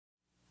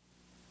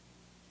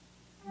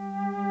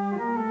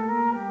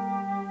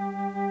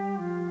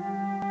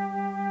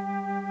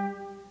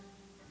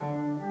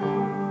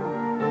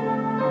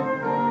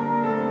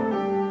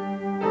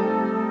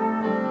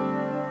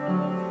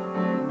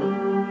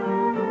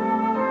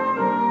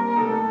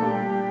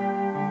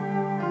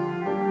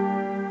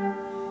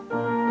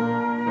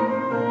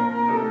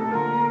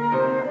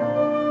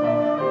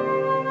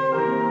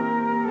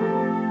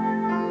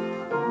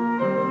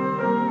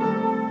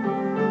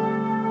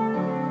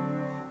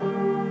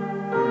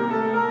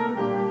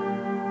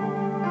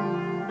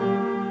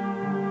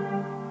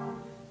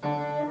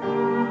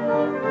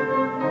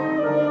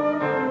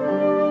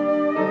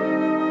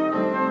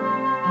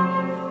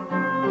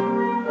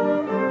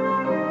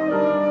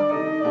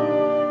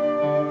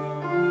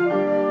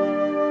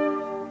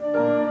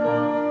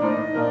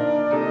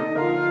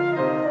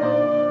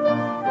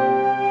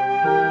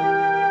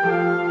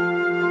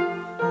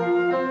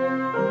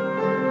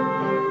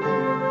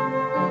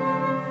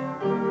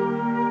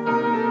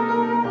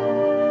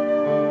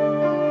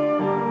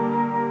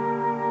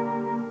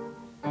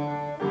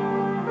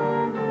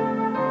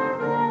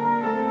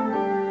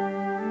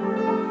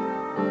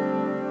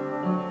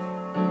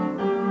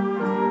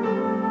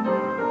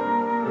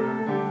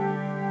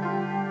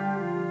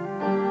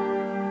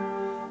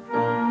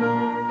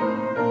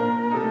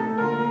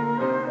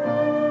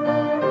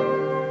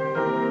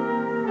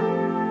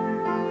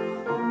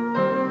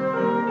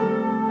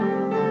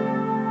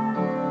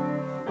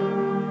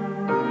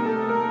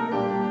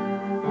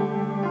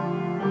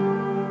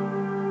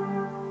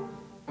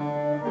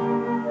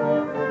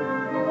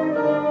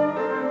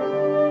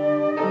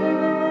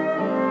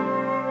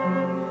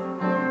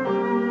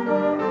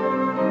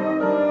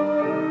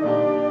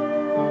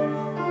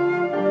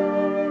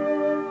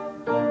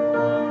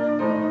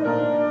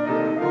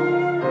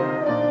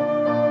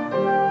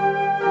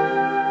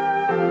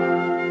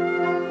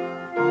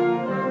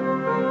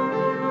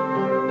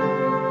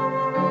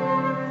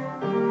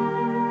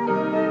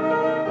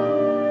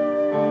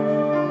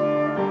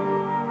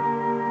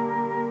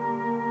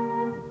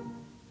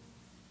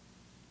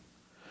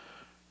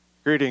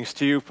Greetings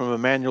to you from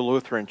Immanuel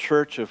Lutheran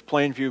Church of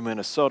Plainview,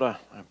 Minnesota.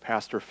 I'm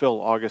Pastor Phil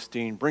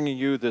Augustine, bringing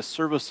you this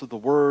service of the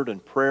Word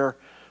and prayer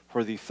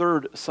for the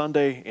third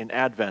Sunday in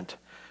Advent.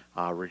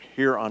 We're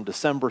here on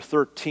December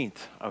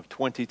 13th of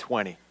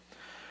 2020.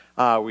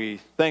 We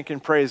thank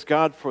and praise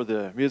God for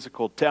the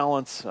musical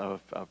talents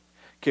of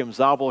Kim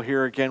Zabel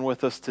here again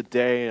with us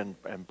today,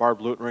 and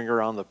Barb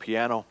Lutenringer on the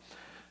piano,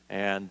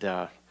 and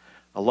a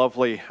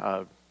lovely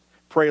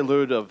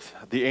prelude of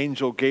the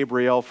angel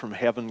Gabriel from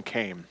heaven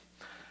came.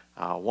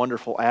 A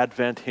wonderful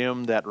Advent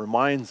hymn that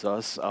reminds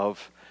us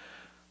of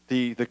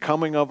the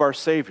coming of our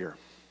Savior.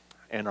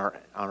 And on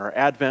our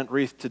Advent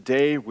wreath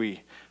today,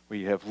 we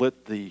have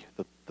lit the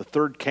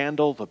third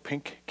candle, the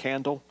pink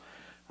candle,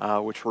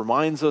 which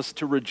reminds us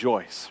to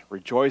rejoice.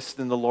 Rejoice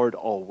in the Lord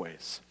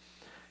always.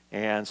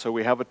 And so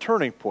we have a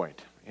turning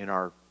point in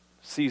our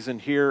season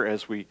here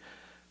as we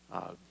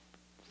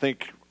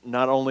think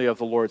not only of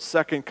the Lord's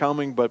second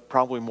coming, but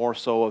probably more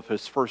so of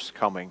His first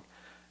coming,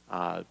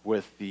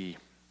 with the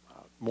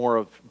more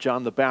of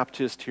John the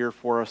Baptist here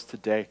for us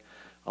today,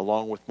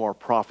 along with more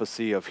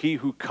prophecy of He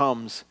who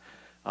comes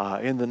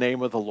in the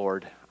name of the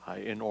Lord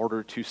in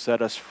order to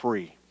set us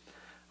free,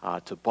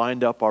 to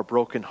bind up our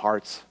broken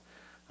hearts,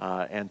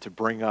 and to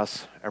bring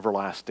us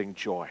everlasting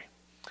joy.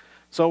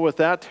 So with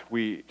that,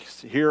 we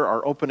hear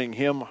our opening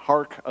hymn,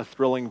 Hark, a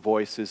Thrilling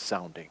Voice is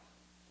Sounding.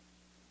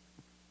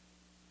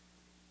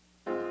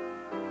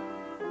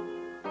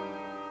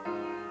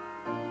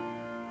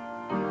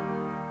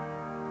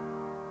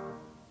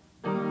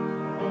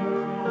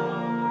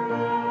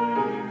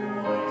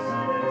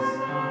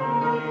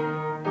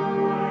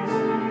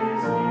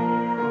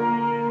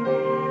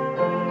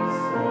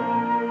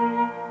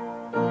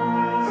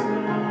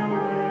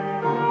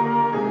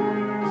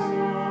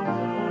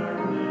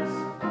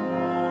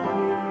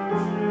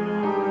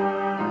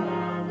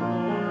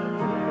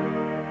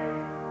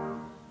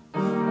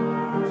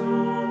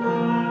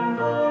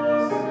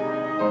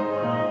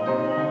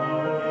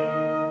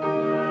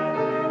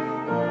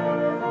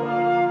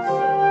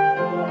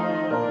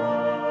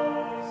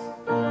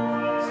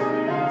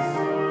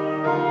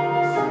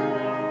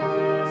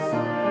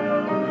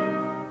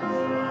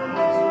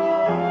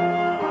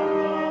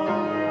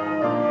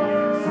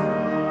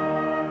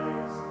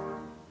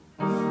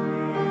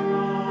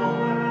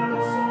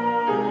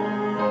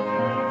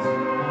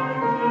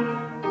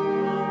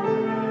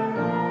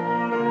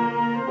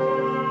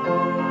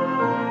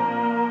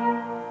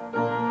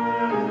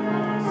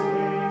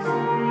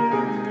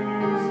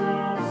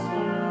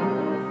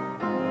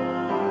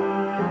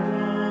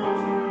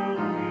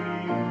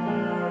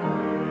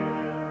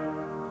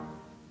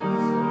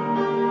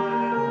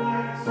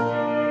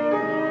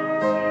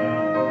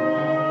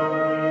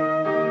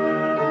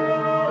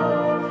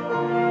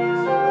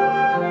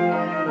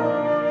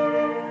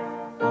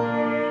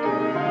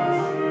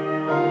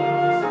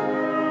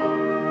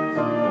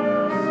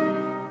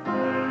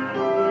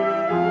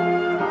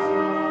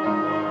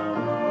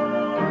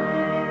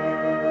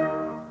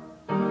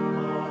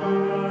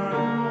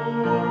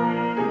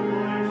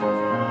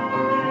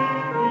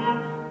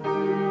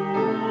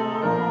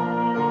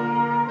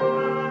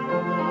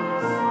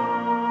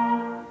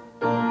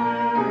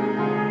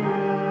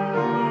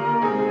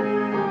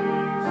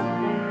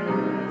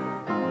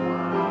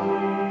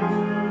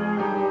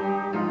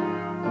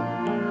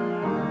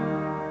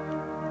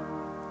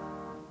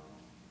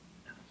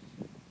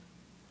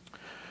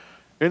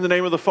 In the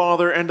name of the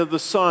Father, and of the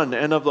Son,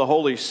 and of the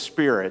Holy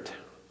Spirit.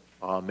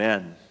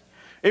 Amen.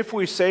 If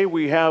we say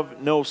we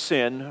have no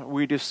sin,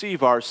 we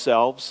deceive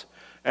ourselves,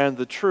 and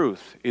the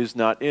truth is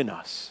not in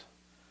us.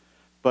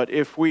 But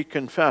if we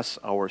confess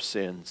our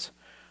sins,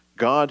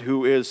 God,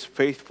 who is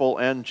faithful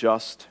and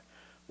just,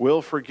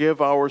 will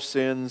forgive our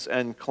sins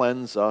and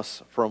cleanse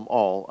us from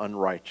all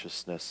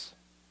unrighteousness.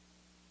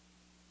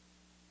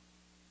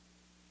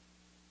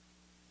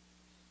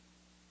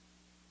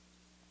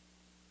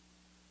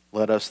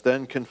 Let us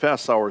then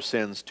confess our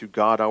sins to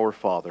God our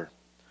Father.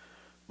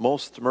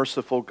 Most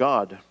merciful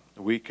God,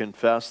 we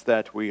confess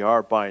that we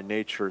are by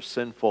nature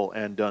sinful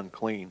and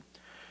unclean.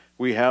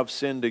 We have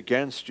sinned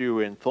against you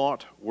in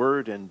thought,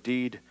 word, and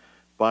deed,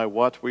 by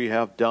what we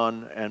have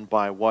done and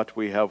by what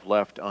we have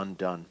left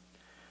undone.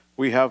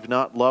 We have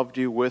not loved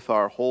you with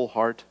our whole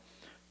heart.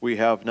 We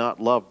have not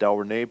loved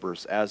our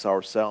neighbors as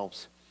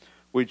ourselves.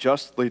 We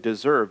justly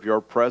deserve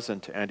your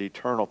present and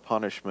eternal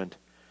punishment.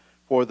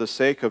 For the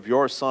sake of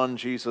your Son,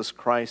 Jesus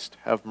Christ,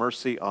 have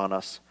mercy on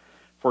us.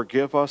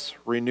 Forgive us,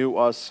 renew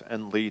us,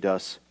 and lead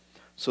us,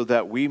 so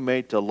that we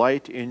may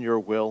delight in your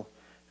will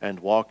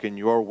and walk in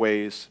your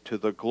ways to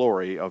the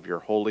glory of your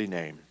holy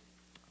name.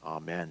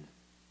 Amen.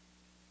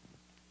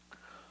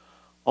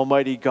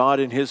 Almighty God,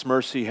 in His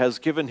mercy, has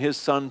given His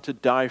Son to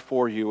die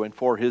for you, and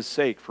for His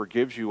sake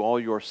forgives you all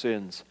your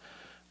sins.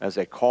 As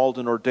a called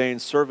and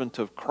ordained servant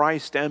of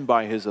Christ and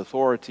by His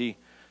authority,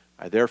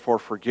 I therefore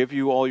forgive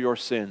you all your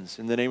sins,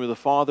 in the name of the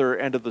Father,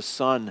 and of the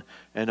Son,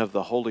 and of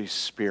the Holy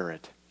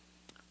Spirit.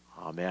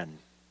 Amen.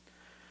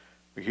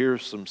 We hear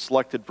some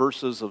selected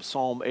verses of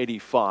Psalm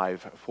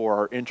 85 for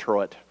our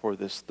introit for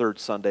this third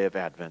Sunday of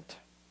Advent.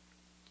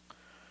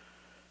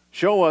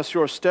 Show us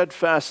your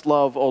steadfast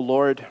love, O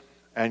Lord,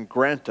 and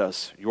grant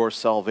us your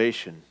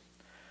salvation.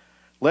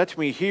 Let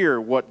me hear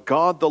what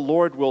God the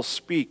Lord will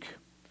speak,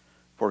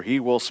 for he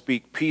will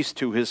speak peace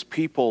to his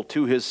people,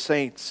 to his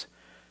saints,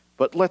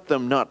 but let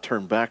them not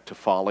turn back to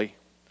folly.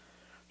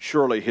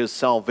 Surely his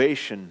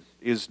salvation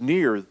is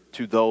near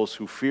to those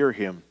who fear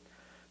him,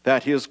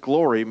 that his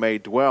glory may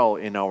dwell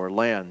in our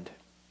land.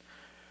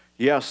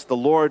 Yes, the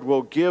Lord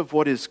will give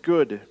what is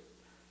good,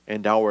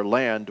 and our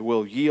land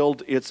will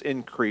yield its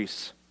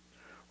increase.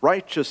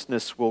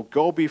 Righteousness will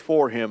go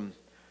before him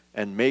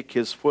and make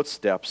his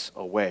footsteps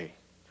a way.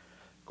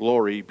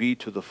 Glory be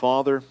to the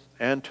Father,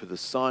 and to the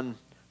Son,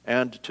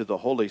 and to the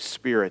Holy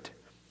Spirit,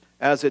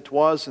 as it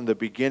was in the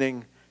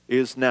beginning,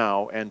 is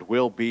now, and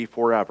will be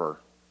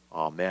forever.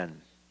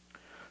 Amen.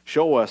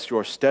 Show us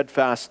your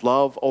steadfast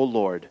love, O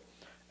Lord,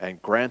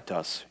 and grant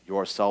us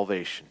your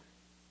salvation.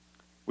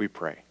 We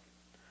pray.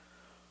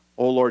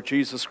 O Lord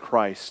Jesus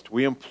Christ,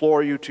 we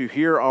implore you to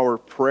hear our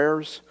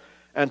prayers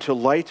and to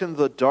lighten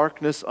the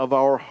darkness of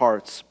our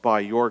hearts by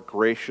your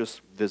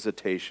gracious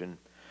visitation.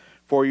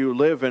 For you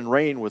live and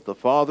reign with the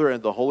Father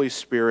and the Holy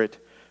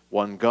Spirit,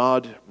 one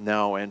God,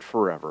 now and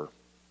forever.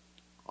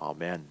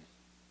 Amen.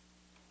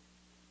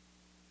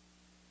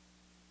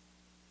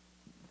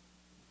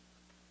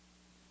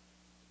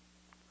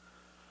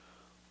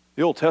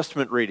 The Old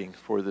Testament reading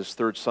for this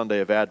third Sunday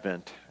of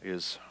Advent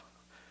is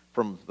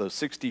from the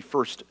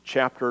 61st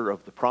chapter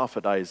of the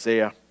prophet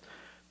Isaiah.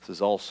 This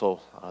is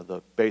also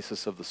the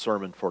basis of the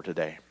sermon for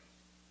today.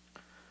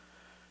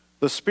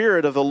 The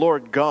Spirit of the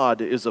Lord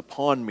God is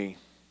upon me,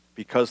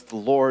 because the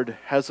Lord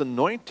has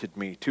anointed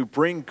me to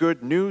bring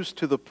good news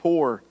to the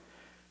poor.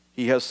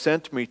 He has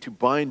sent me to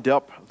bind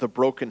up the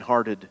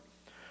brokenhearted,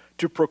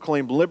 to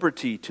proclaim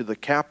liberty to the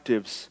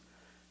captives,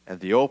 and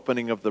the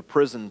opening of the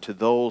prison to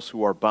those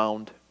who are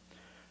bound,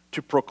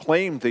 to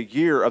proclaim the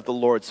year of the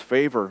Lord's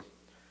favor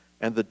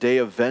and the day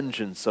of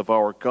vengeance of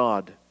our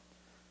God,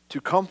 to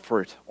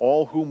comfort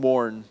all who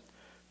mourn,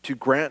 to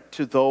grant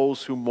to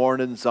those who mourn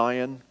in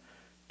Zion,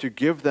 to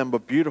give them a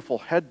beautiful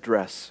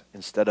headdress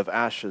instead of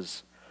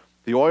ashes,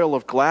 the oil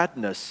of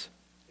gladness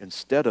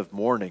instead of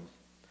mourning,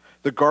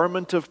 the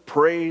garment of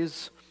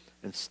praise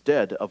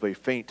instead of a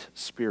faint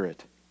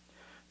spirit,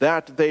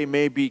 that they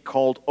may be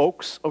called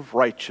oaks of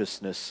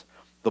righteousness,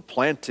 the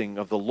planting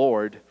of the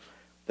Lord,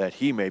 that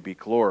he may be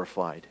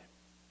glorified.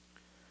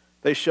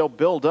 They shall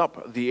build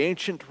up the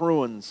ancient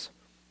ruins.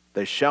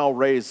 They shall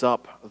raise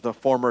up the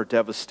former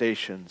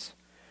devastations.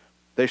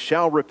 They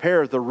shall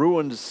repair the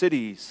ruined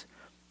cities,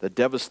 the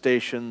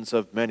devastations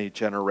of many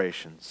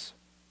generations.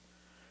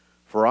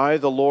 For I,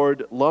 the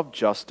Lord, love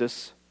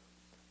justice.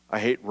 I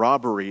hate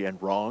robbery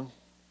and wrong.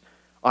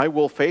 I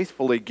will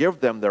faithfully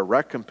give them their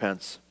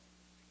recompense,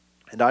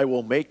 and I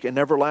will make an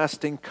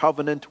everlasting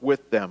covenant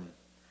with them.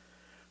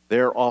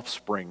 Their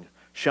offspring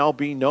shall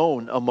be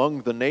known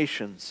among the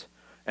nations,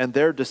 and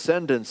their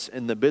descendants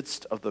in the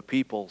midst of the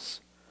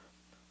peoples.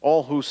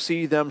 All who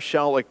see them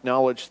shall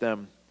acknowledge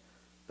them,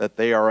 that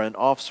they are an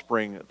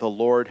offspring the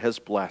Lord has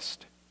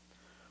blessed.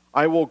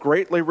 I will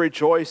greatly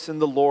rejoice in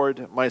the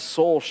Lord. My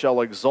soul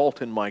shall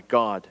exult in my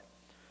God.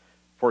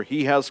 For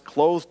he has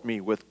clothed me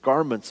with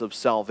garments of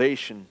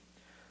salvation.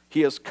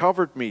 He has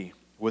covered me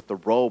with the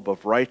robe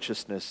of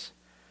righteousness.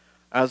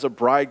 As a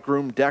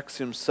bridegroom decks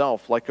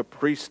himself like a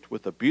priest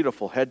with a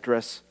beautiful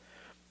headdress,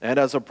 and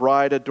as a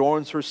bride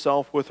adorns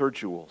herself with her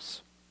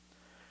jewels.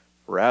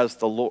 For as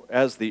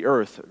the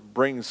earth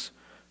brings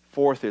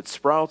forth its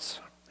sprouts,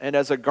 and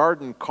as a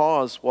garden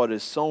causes what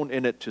is sown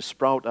in it to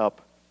sprout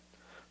up,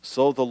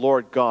 so the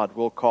Lord God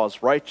will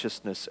cause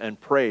righteousness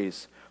and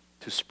praise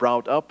to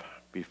sprout up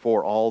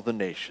before all the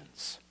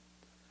nations.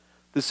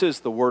 This is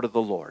the word of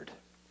the Lord.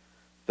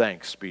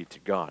 Thanks be to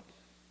God.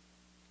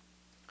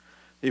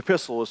 The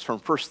epistle is from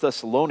 1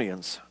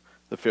 Thessalonians,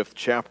 the 5th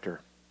chapter.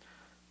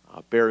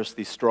 Bears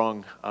the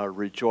strong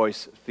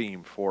rejoice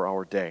theme for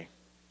our day.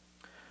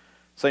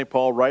 St.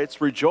 Paul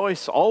writes,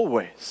 "Rejoice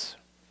always,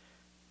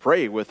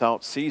 pray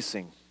without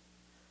ceasing,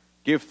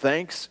 give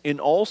thanks in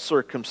all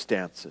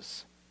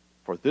circumstances,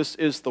 for this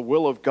is the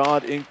will of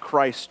God in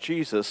Christ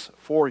Jesus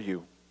for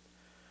you.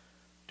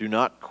 Do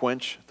not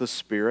quench the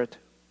Spirit,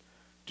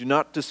 do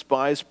not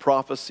despise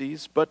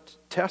prophecies, but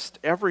test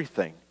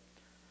everything.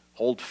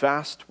 Hold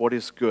fast what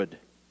is good,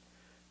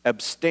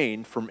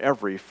 abstain from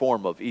every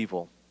form of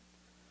evil.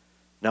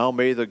 Now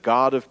may the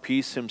God of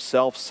peace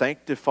himself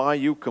sanctify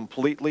you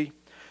completely,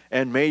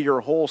 and may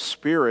your whole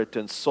spirit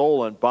and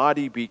soul and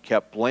body be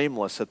kept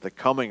blameless at the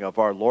coming of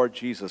our Lord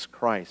Jesus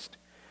Christ.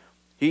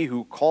 He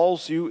who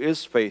calls you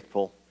is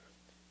faithful.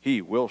 He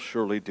will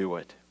surely do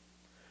it."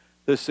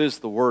 This is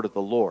the word of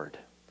the Lord.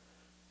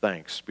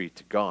 Thanks be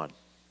to God.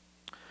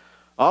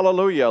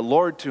 Alleluia.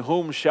 Lord, to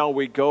whom shall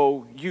we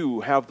go?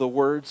 You have the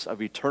words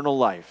of eternal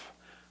life.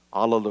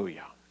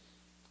 Alleluia.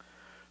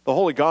 The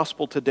Holy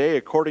Gospel today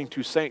according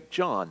to St.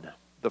 John,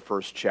 the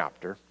 1st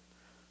chapter.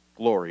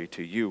 Glory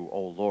to you,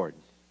 O Lord.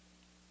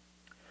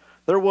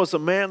 There was a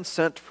man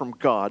sent from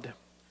God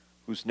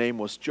whose name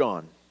was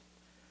John.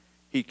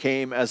 He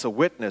came as a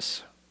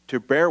witness to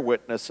bear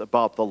witness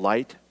about the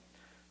light,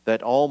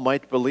 that all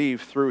might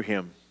believe through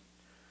him.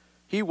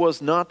 He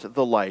was not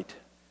the light,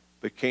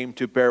 but came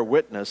to bear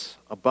witness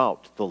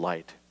about the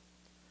light.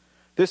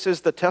 This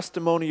is the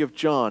testimony of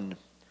John,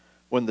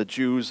 when the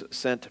Jews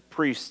sent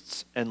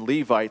priests and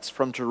Levites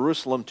from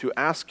Jerusalem to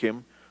ask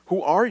him,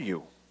 "Who are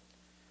you?"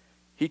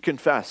 He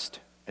confessed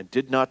and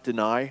did not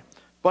deny,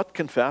 but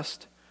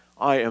confessed,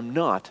 "I am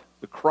not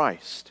the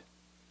Christ."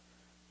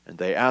 And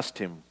they asked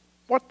him,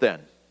 "What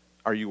then?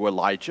 Are you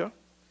Elijah?"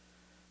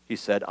 He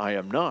said, "I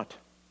am not."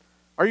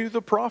 "Are you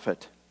the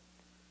prophet?"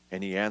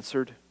 And he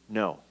answered,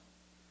 "No."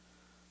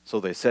 So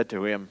they said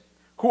to him,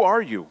 "Who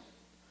are you?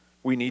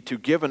 We need to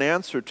give an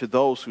answer to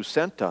those who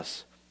sent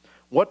us.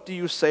 What do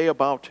you say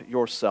about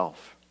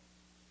yourself?"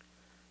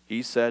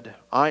 He said,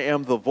 "I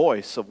am the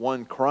voice of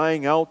one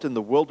crying out in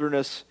the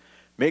wilderness,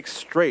 'Make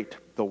straight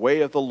the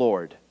way of the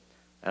Lord,'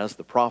 as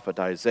the prophet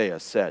Isaiah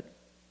said."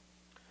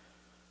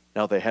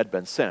 Now they had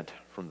been sent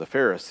from the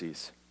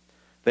Pharisees.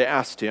 They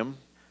asked him,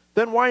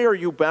 "Then why are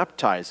you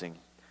baptizing,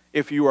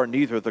 if you are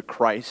neither the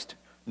Christ,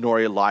 nor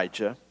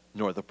Elijah,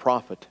 nor the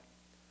prophet?"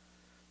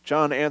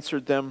 John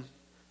answered them,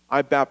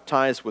 "I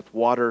baptize with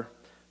water,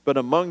 but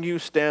among you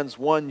stands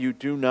one you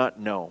do not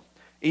know,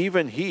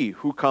 even he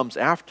who comes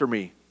after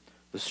me,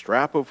 the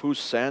strap of whose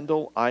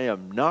sandal I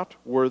am not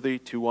worthy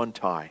to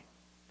untie."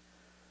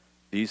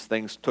 These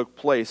things took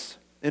place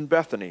in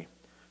Bethany,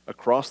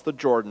 across the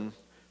Jordan,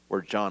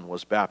 where John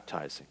was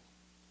baptizing.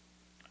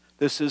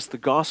 This is the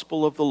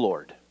gospel of the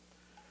Lord.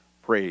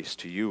 Praise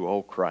to you,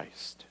 O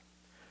Christ.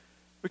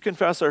 We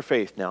confess our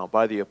faith now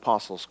by the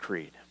Apostles'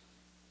 Creed.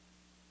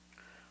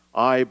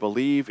 I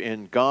believe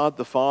in God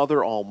the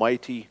Father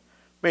Almighty,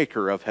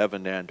 maker of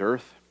heaven and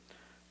earth,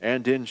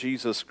 and in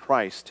Jesus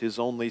Christ, his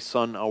only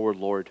Son, our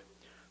Lord,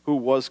 who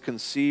was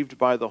conceived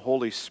by the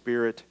Holy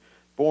Spirit,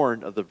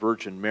 born of the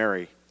Virgin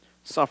Mary,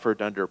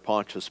 suffered under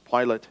Pontius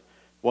Pilate,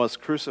 was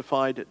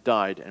crucified,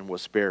 died, and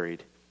was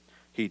buried.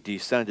 He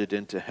descended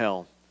into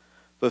hell.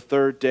 The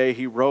third day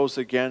he rose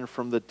again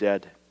from the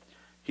dead.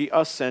 He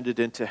ascended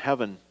into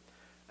heaven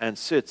and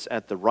sits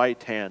at the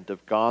right hand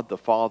of God the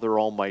Father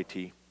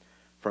Almighty.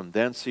 From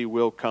thence he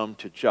will come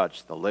to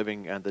judge the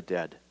living and the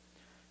dead.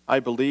 I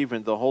believe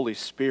in the Holy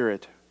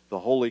Spirit, the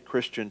holy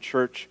Christian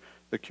church,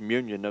 the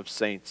communion of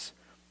saints,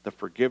 the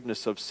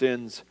forgiveness of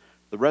sins,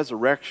 the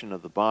resurrection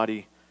of the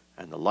body,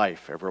 and the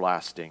life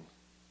everlasting.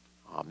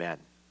 Amen.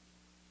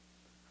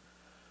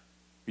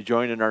 We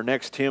join in our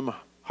next hymn,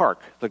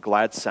 "Hark the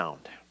Glad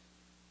Sound."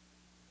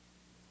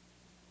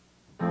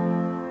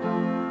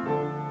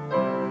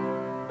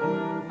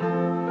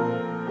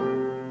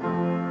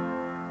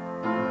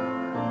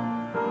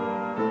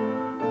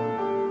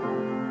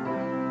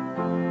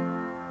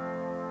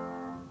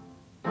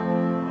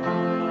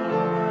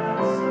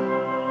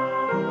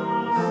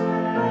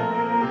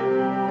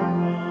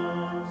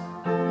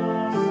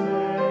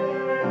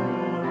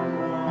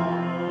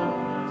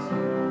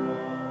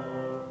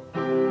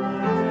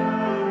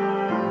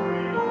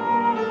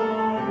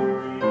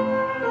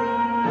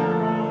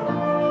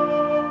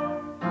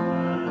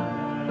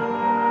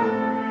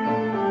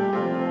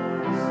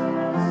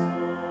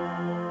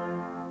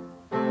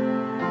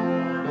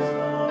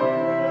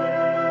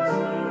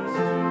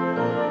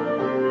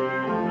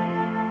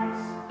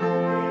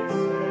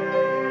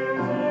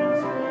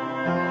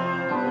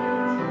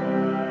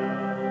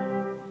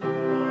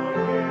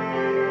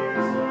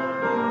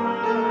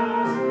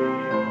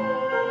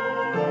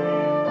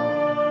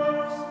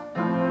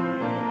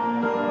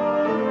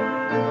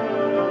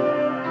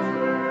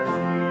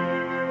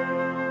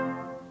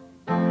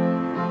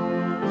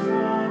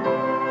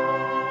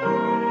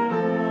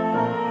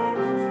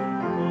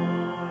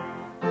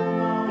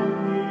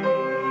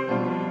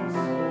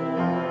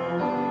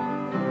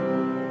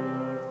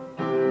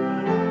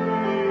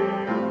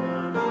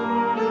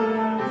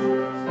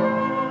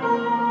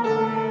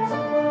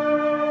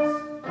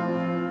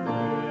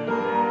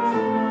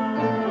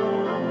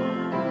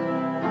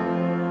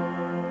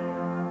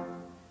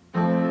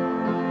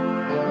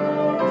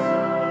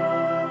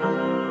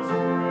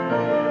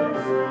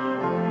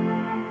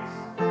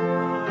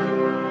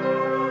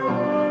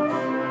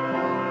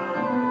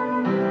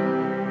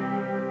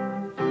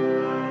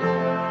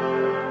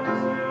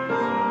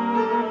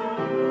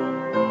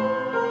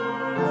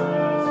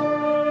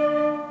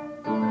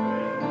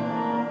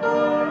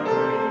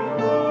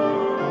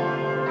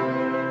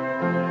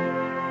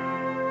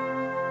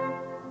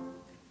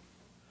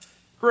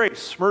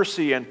 Grace,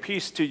 mercy, and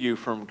peace to you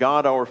from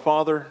God our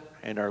Father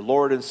and our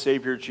Lord and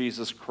Savior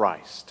Jesus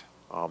Christ.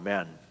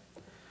 Amen.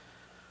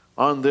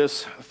 On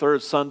this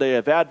third Sunday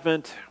of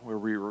Advent, where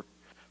we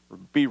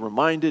be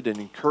reminded and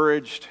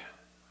encouraged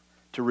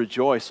to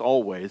rejoice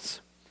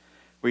always,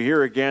 we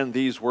hear again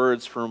these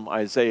words from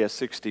Isaiah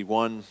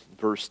 61,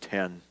 verse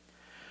 10.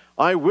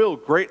 I will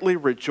greatly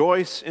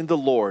rejoice in the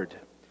Lord.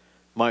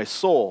 My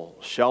soul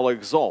shall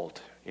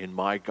exult in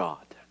my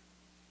God.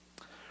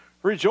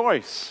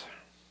 Rejoice.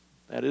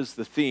 That is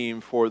the theme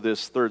for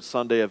this third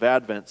Sunday of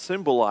Advent,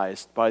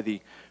 symbolized by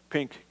the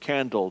pink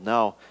candle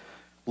now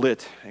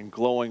lit and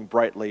glowing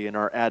brightly in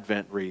our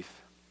Advent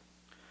wreath.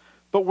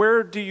 But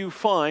where do you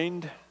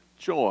find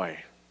joy?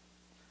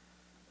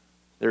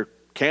 There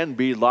can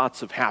be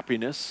lots of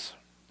happiness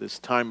this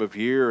time of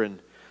year,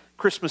 and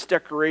Christmas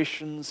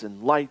decorations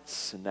and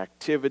lights and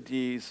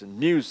activities and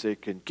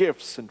music and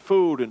gifts and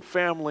food and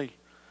family,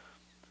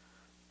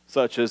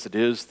 such as it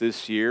is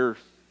this year,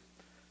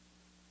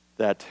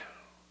 that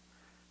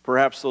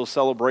perhaps those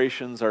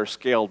celebrations are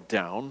scaled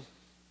down.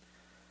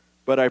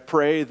 But I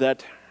pray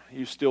that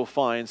you still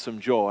find some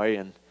joy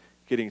in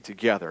getting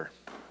together.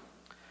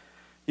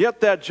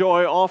 Yet that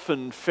joy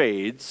often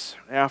fades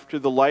after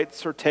the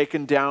lights are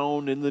taken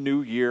down in the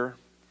new year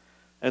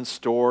and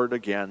stored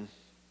again,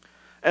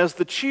 as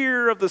the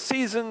cheer of the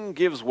season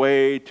gives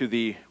way to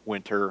the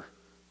winter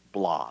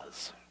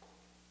blahs.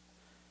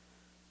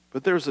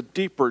 But there's a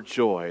deeper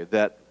joy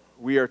that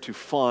we are to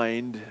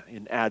find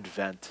in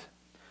Advent,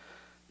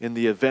 in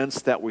the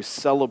events that we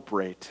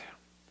celebrate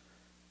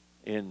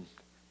in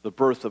the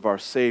birth of our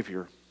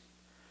Savior.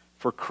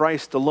 For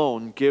Christ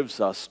alone gives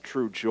us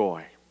true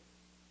joy.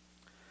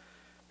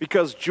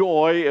 Because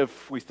joy,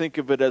 if we think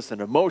of it as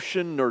an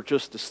emotion or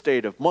just a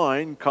state of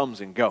mind,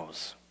 comes and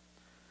goes.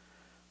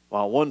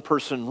 While one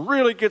person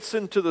really gets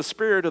into the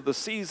spirit of the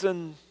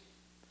season,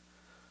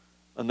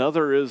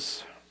 another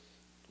is,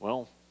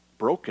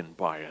 broken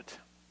by it.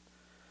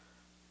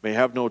 May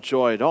have no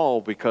joy at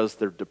all because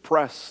they're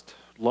depressed,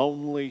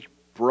 lonely,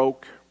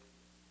 broke,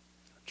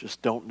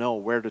 just don't know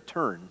where to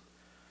turn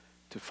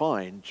to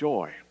find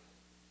joy.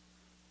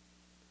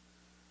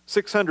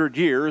 600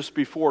 years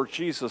before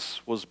Jesus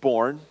was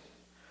born,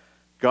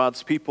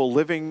 God's people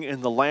living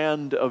in the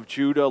land of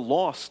Judah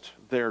lost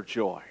their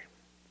joy.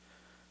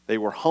 They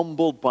were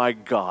humbled by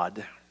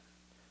God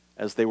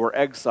as they were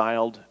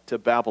exiled to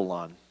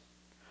Babylon.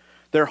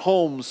 Their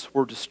homes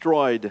were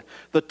destroyed.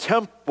 The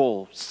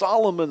temple,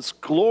 Solomon's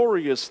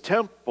glorious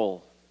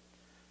temple,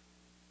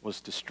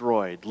 was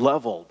destroyed,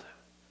 leveled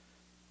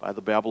by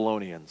the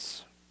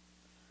Babylonians.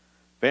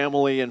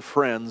 Family and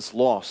friends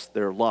lost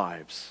their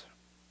lives.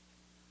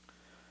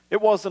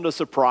 It wasn't a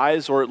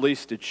surprise, or at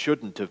least it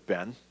shouldn't have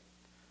been.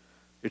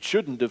 It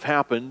shouldn't have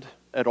happened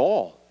at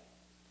all.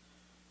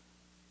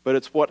 But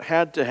it's what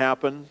had to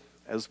happen,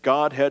 as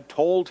God had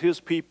told his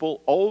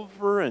people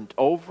over and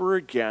over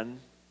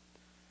again.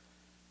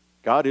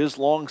 God is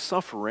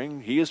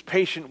long-suffering. He is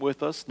patient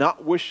with us,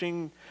 not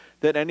wishing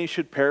that any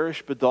should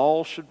perish, but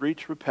all should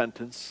reach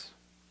repentance.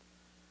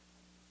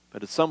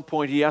 But at some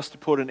point he has to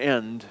put an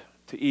end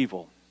to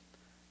evil,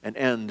 an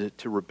end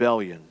to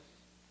rebellion.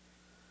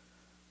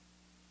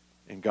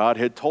 And God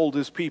had told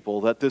his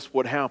people that this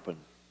would happen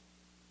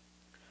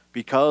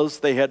because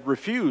they had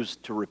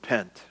refused to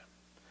repent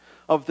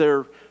of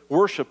their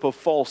worship of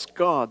false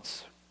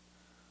gods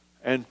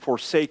and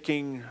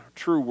forsaking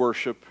true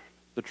worship,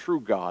 the true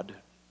God,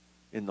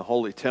 in the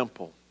holy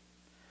temple.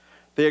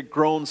 They had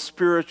grown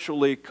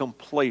spiritually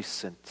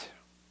complacent.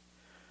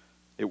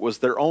 It was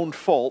their own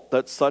fault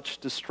that such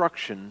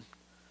destruction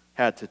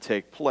had to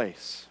take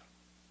place.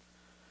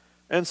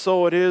 And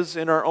so it is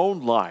in our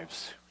own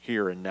lives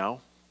here and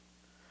now.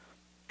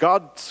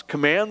 God's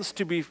commands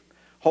to be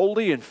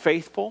holy and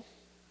faithful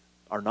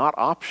are not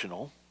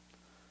optional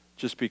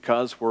just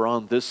because we're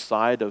on this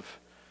side of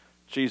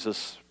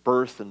Jesus'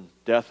 birth and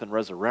death and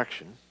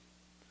resurrection.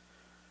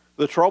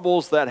 The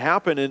troubles that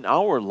happen in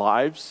our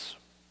lives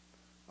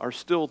are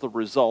still the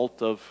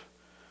result of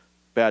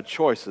bad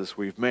choices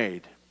we've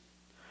made.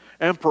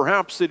 And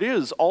perhaps it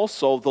is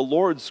also the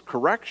Lord's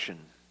correction,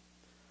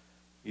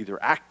 either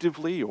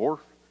actively or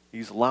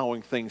he's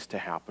allowing things to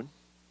happen,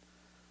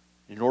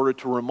 in order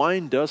to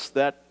remind us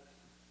that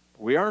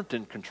we aren't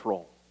in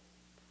control,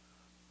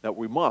 that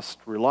we must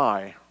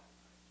rely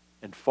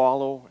and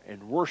follow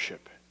and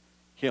worship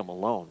him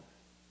alone.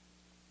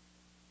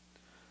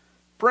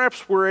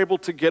 Perhaps we're able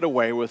to get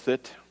away with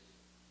it,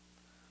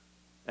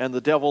 and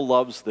the devil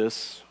loves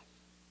this.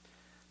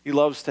 He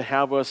loves to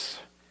have us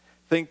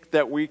think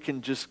that we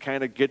can just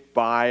kind of get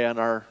by on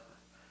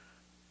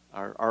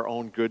our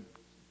own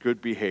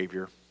good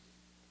behavior.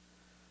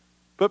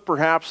 But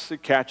perhaps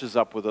it catches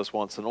up with us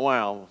once in a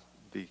while.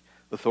 The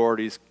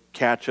authorities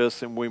catch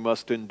us and we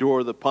must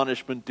endure the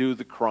punishment due to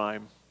the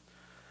crime.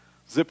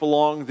 Zip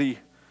along the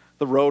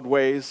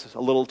roadways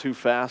a little too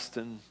fast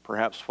and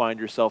perhaps find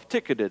yourself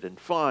ticketed and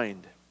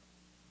fined.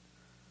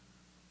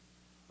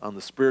 On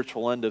the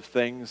spiritual end of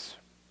things,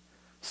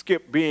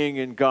 skip being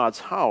in God's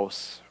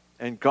house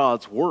and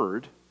God's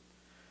Word,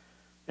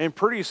 and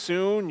pretty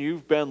soon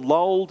you've been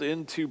lulled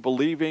into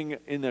believing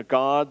in a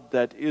God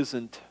that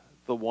isn't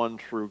the one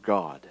true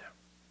God.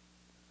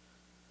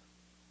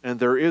 And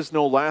there is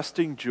no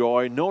lasting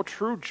joy, no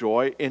true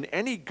joy in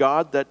any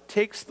God that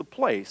takes the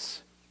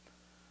place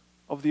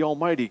of the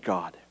Almighty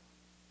God,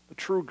 the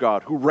true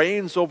God who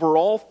reigns over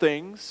all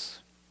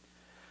things,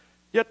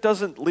 yet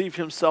doesn't leave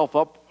himself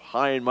up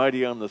high and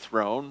mighty on the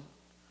throne,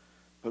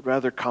 but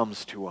rather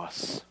comes to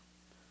us,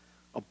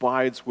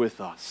 abides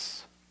with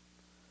us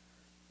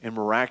in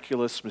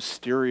miraculous,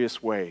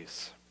 mysterious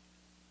ways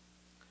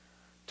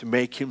to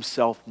make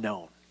himself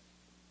known.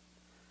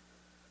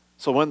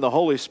 So when the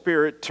Holy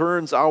Spirit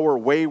turns our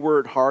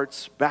wayward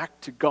hearts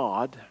back to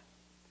God,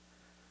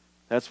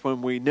 That's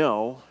when we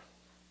know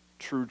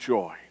true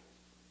joy.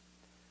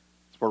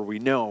 It's where we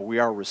know we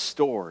are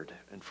restored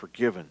and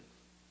forgiven.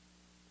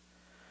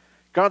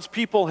 God's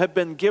people have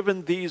been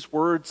given these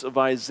words of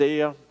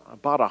Isaiah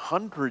about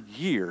 100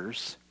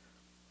 years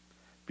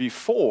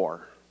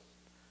before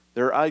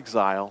their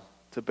exile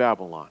to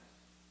Babylon.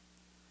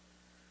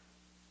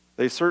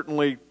 They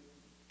certainly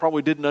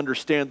probably didn't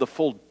understand the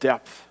full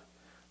depth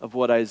of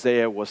what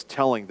Isaiah was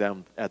telling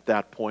them at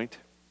that point,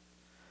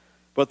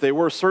 but they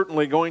were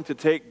certainly going to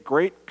take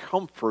great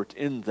comfort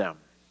in them.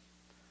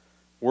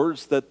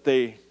 Words that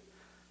they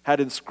had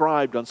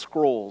inscribed on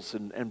scrolls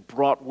and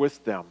brought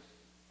with them.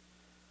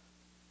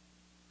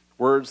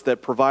 Words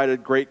that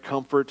provided great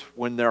comfort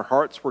when their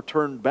hearts were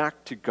turned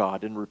back to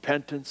God in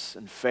repentance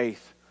and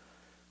faith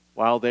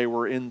while they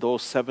were in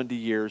those 70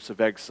 years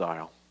of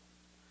exile.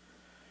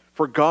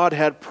 For God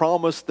had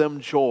promised them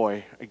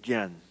joy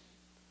again.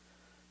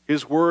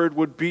 His word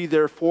would be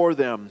there for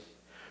them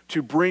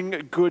to bring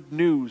good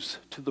news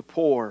to the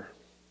poor,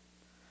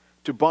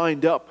 to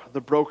bind up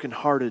the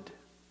brokenhearted,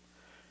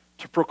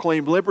 to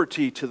proclaim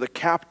liberty to the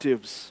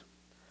captives,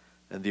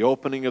 and the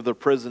opening of the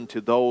prison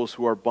to those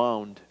who are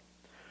bound,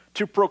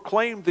 to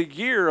proclaim the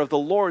year of the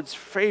Lord's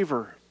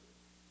favor,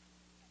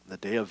 the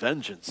day of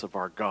vengeance of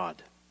our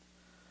God,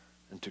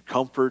 and to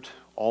comfort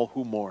all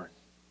who mourn.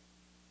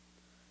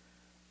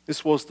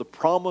 This was the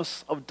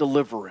promise of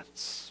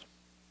deliverance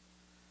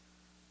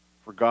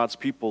for God's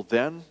people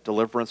then,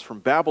 deliverance from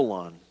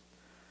Babylon,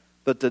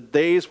 that the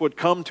days would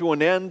come to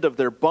an end of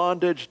their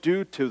bondage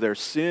due to their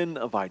sin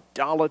of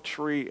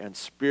idolatry and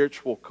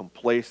spiritual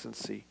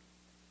complacency.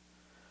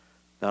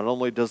 Not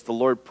only does the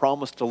Lord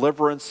promise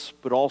deliverance,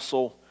 but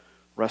also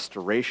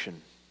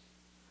restoration.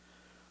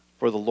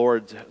 For the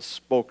Lord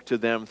spoke to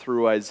them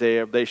through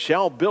Isaiah, "They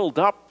shall build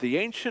up the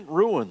ancient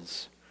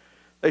ruins.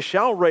 They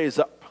shall raise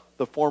up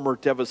the former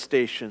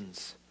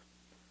devastations.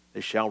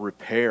 They shall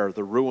repair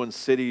the ruined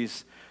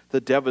cities, the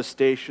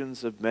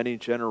devastations of many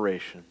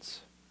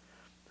generations."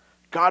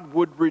 God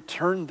would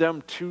return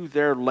them to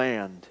their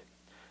land,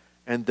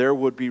 and there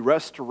would be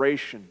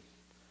restoration,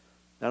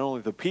 not only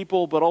of the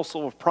people, but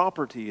also of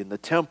property in the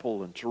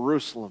temple in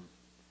Jerusalem.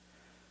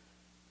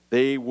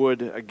 They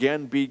would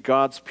again be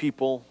God's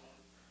people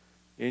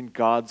in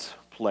God's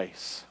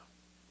place.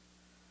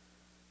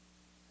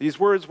 These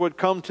words would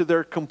come to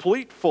their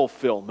complete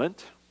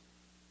fulfillment,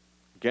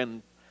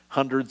 again,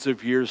 hundreds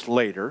of years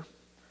later,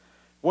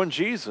 when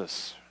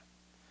Jesus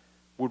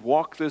would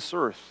walk this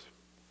earth.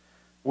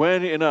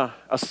 When in a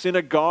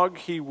synagogue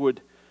he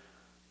would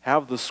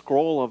have the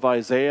scroll of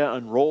Isaiah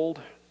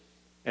unrolled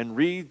and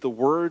read the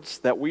words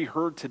that we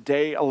heard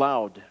today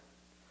aloud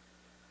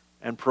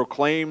and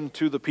proclaim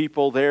to the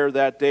people there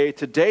that day,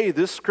 "Today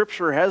this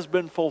scripture has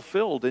been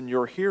fulfilled in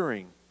your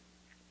hearing."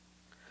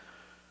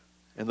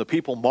 And the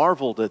people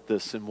marveled at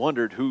this and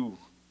wondered who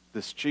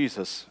this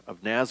Jesus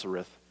of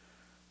Nazareth,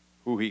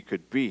 who he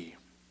could be.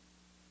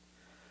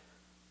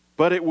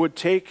 But it would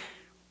take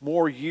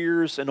more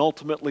years and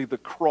ultimately the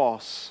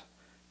cross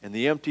and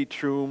the empty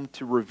tomb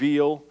to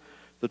reveal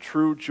the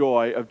true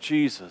joy of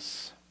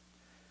Jesus,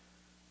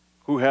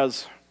 who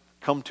has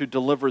come to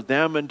deliver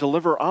them and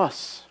deliver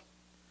us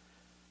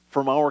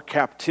from our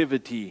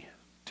captivity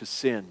to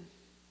sin,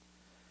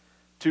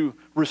 to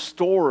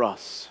restore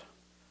us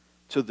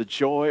to the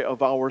joy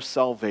of our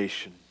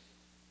salvation.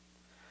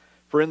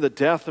 For in the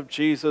death of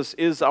Jesus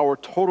is our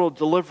total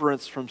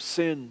deliverance from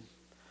sin,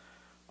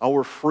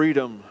 our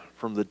freedom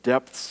from the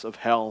depths of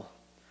hell,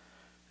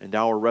 and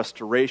our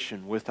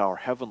restoration with our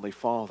Heavenly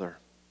Father.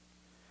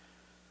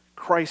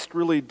 Christ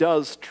really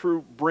does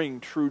bring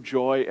true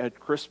joy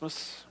at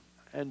Christmas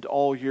and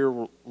all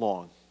year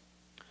long.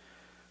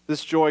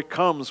 This joy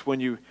comes when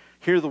you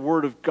hear the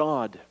Word of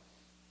God,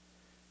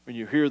 when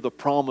you hear the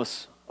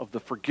promise of the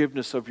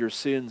forgiveness of your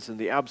sins and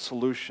the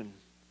absolution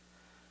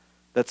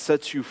that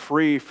sets you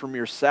free from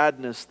your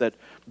sadness, that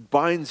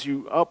binds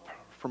you up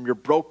from your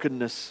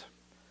brokenness,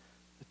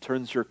 that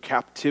turns your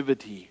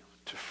captivity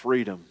to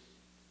freedom.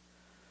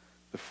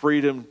 The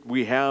freedom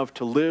we have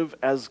to live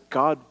as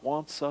God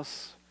wants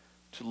us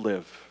to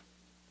live.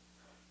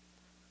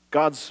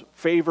 God's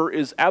favor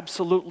is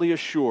absolutely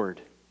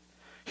assured.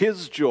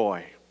 His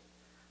joy,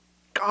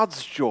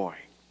 God's joy,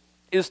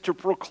 is to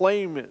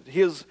proclaim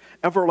His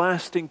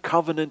everlasting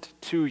covenant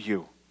to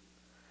you.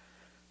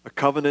 A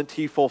covenant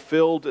He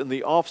fulfilled in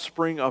the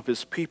offspring of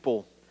His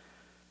people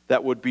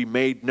that would be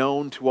made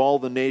known to all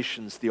the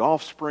nations, the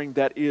offspring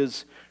that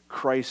is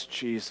Christ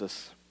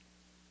Jesus.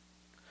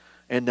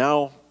 And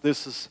now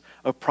this is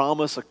a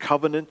promise, a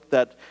covenant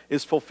that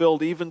is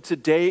fulfilled even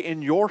today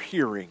in your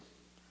hearing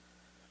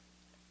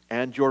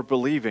and your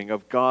believing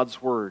of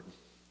God's word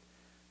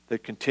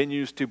that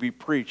continues to be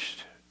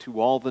preached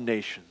to all the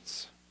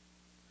nations.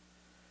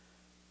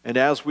 And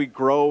as we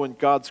grow in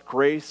God's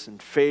grace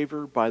and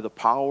favor by the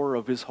power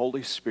of His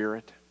Holy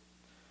Spirit,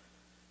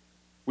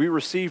 we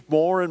receive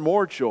more and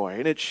more joy,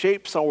 and it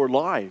shapes our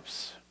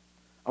lives,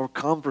 our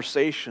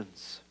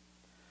conversations.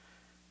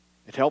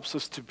 It helps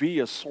us to be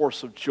a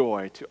source of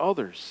joy to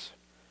others,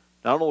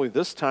 not only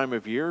this time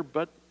of year,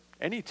 but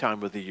any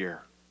time of the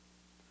year.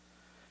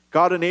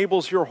 God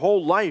enables your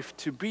whole life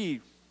to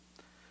be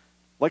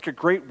like a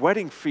great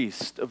wedding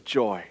feast of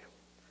joy.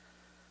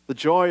 The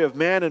joy of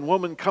man and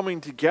woman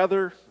coming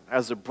together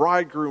as a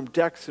bridegroom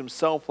decks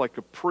himself like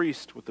a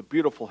priest with a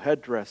beautiful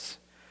headdress,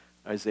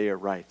 Isaiah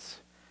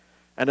writes.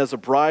 And as a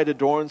bride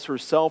adorns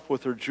herself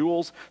with her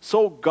jewels,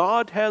 so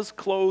God has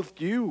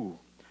clothed you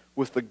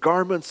with the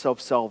garments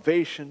of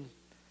salvation.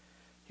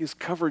 He has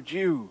covered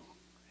you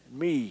and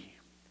me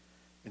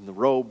in the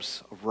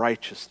robes of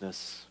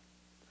righteousness.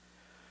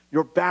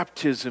 Your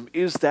baptism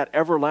is that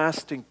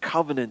everlasting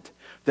covenant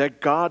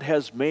that God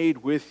has made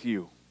with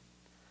you.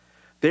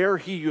 There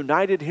he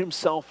united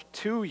himself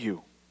to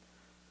you.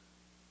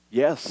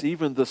 Yes,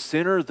 even the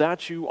sinner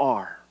that you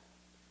are,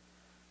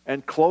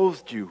 and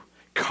clothed you,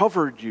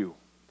 covered you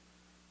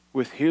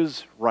with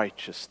his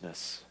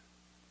righteousness.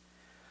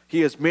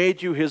 He has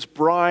made you his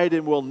bride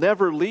and will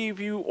never leave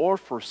you or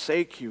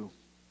forsake you,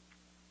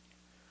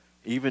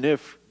 even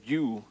if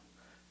you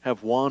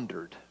have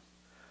wandered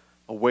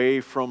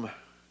away from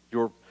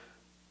your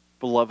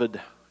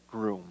beloved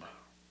groom.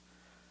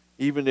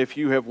 Even if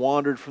you have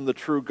wandered from the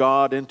true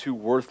God into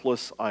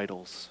worthless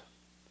idols,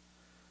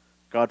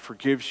 God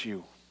forgives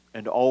you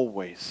and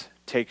always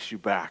takes you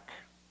back.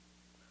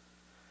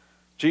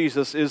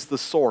 Jesus is the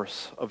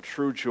source of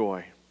true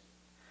joy.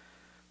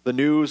 The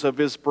news of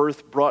his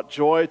birth brought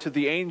joy to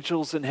the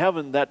angels in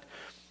heaven that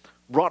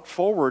brought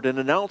forward and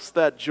announced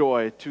that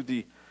joy to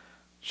the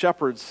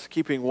shepherds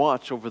keeping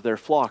watch over their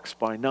flocks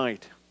by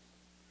night.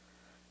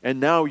 And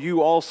now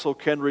you also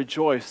can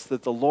rejoice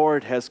that the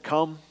Lord has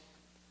come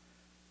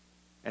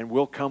and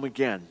will come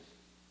again.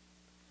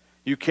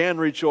 You can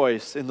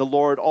rejoice in the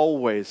Lord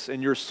always,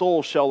 and your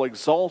soul shall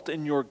exult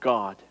in your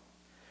God,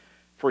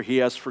 for he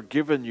has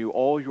forgiven you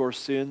all your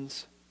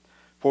sins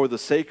for the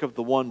sake of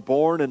the one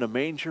born in a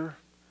manger,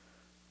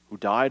 who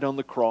died on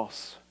the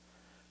cross,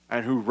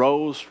 and who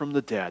rose from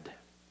the dead,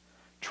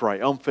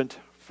 triumphant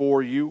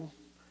for you,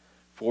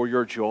 for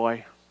your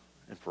joy,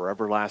 and for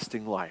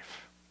everlasting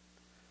life.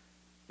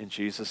 In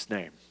Jesus'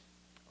 name,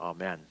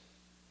 amen.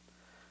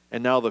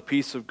 And now the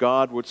peace of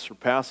God, which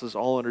surpasses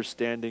all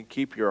understanding,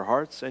 keep your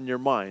hearts and your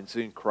minds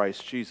in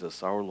Christ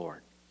Jesus our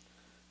Lord.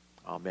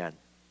 Amen.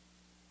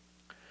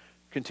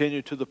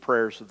 Continue to the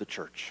prayers of the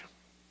church.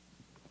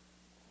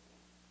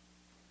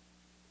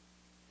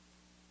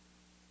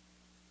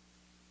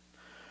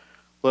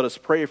 Let us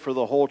pray for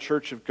the whole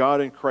church of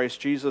God in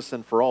Christ Jesus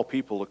and for all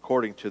people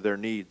according to their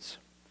needs.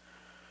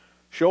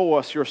 Show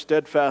us your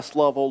steadfast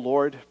love, O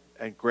Lord,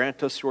 and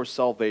grant us your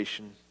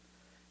salvation.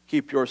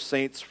 Keep your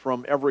saints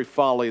from every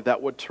folly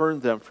that would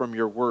turn them from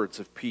your words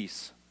of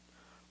peace.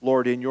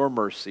 Lord, in your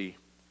mercy,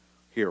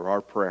 hear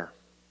our prayer.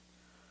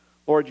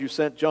 Lord, you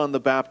sent John the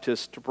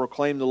Baptist to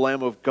proclaim the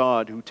Lamb of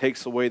God who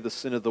takes away the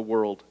sin of the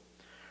world.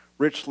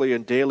 Richly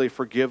and daily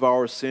forgive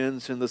our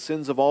sins and the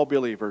sins of all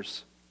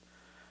believers.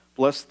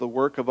 Bless the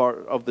work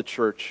of the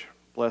church.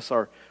 Bless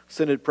our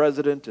synod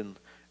president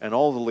and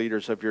all the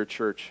leaders of your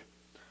church.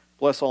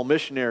 Bless all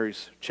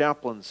missionaries,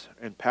 chaplains,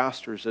 and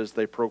pastors as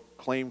they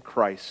proclaim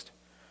Christ.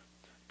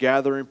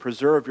 Gather and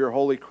preserve your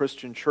holy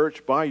Christian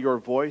church by your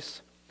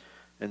voice,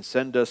 and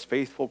send us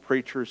faithful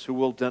preachers who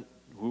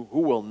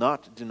will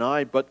not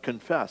deny but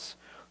confess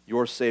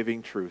your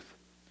saving truth.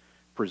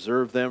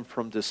 Preserve them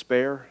from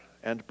despair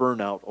and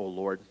burnout, O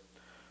Lord.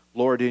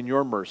 Lord, in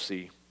your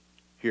mercy,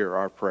 hear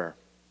our prayer.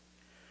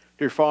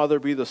 Dear Father,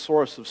 be the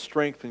source of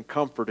strength and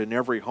comfort in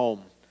every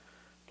home.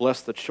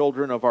 Bless the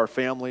children of our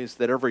families,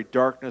 that every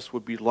darkness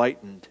would be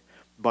lightened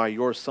by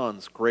your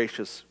Son's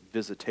gracious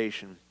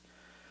visitation.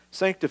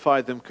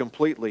 Sanctify them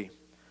completely,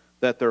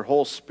 that their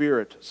whole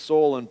spirit,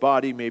 soul, and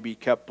body may be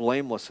kept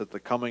blameless at the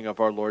coming of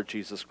our Lord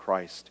Jesus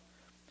Christ.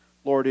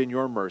 Lord, in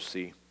your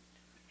mercy,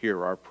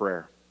 hear our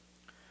prayer.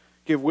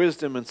 Give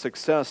wisdom and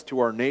success to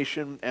our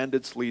nation and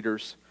its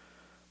leaders.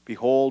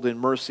 Behold in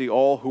mercy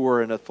all who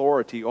are in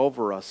authority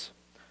over us,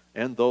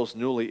 and those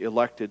newly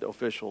elected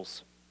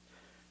officials.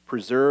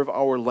 Preserve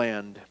our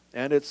land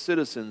and its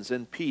citizens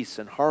in peace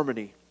and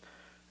harmony,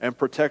 and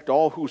protect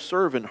all who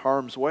serve in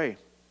harm's way,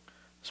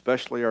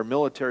 especially our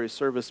military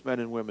servicemen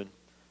and women,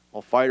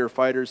 all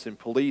firefighters and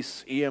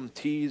police,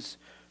 EMTs,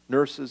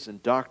 nurses,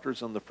 and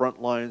doctors on the front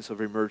lines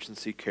of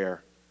emergency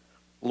care.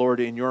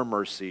 Lord, in your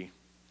mercy,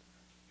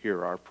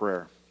 hear our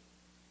prayer.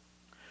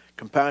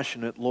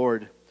 Compassionate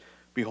Lord,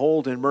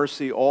 behold in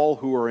mercy all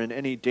who are in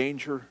any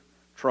danger,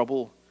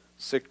 trouble,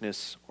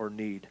 sickness, or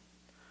need.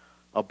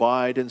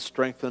 Abide and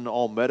strengthen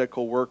all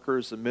medical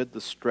workers amid the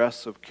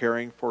stress of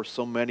caring for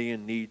so many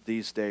in need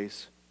these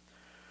days.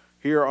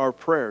 Hear our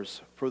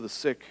prayers for the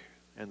sick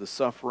and the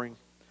suffering,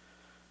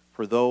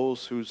 for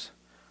those whose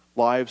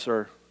lives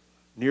are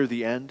near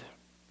the end.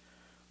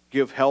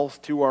 Give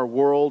health to our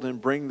world and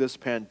bring this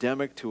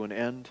pandemic to an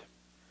end.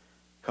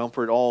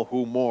 Comfort all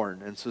who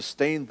mourn and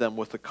sustain them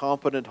with a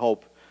confident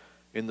hope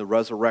in the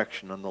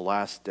resurrection on the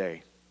last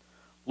day.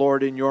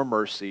 Lord, in your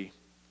mercy,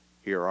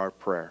 hear our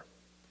prayer.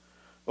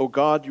 O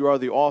God, you are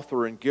the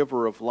author and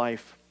giver of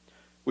life.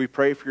 We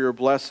pray for your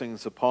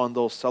blessings upon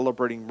those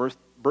celebrating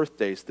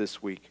birthdays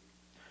this week.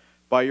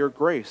 By your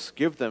grace,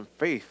 give them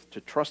faith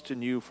to trust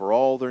in you for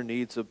all their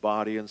needs of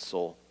body and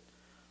soul.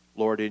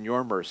 Lord, in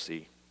your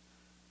mercy,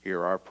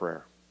 hear our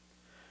prayer.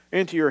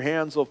 Into your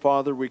hands, O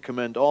Father, we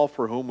commend all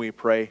for whom we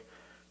pray,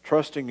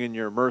 trusting in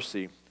your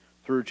mercy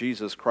through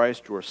Jesus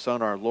Christ, your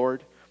Son, our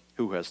Lord,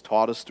 who has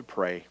taught us to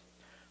pray.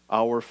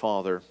 Our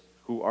Father,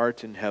 who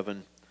art in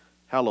heaven,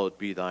 hallowed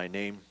be thy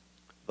name.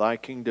 Thy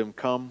kingdom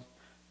come,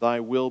 thy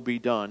will be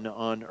done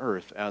on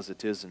earth as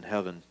it is in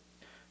heaven.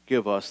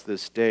 Give us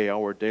this day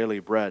our daily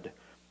bread,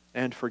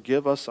 and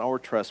forgive us our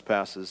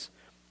trespasses,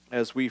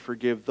 as we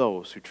forgive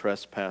those who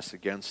trespass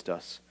against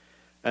us.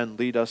 And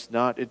lead us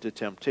not into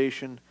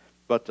temptation,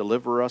 but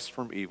deliver us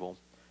from evil.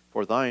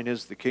 For thine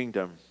is the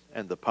kingdom,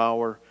 and the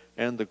power,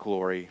 and the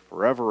glory,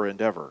 forever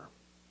and ever.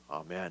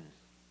 Amen.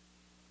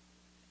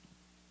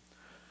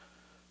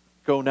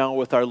 Go now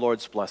with our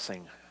Lord's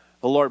blessing.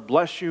 The Lord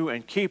bless you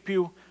and keep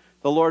you.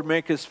 The Lord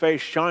make his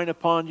face shine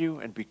upon you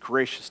and be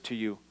gracious to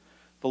you.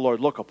 The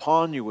Lord look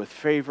upon you with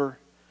favor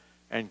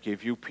and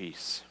give you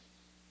peace.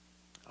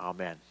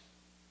 Amen.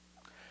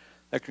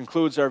 That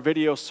concludes our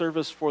video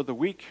service for the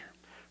week.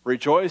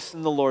 Rejoice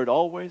in the Lord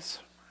always.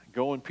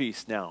 Go in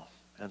peace now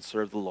and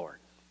serve the Lord.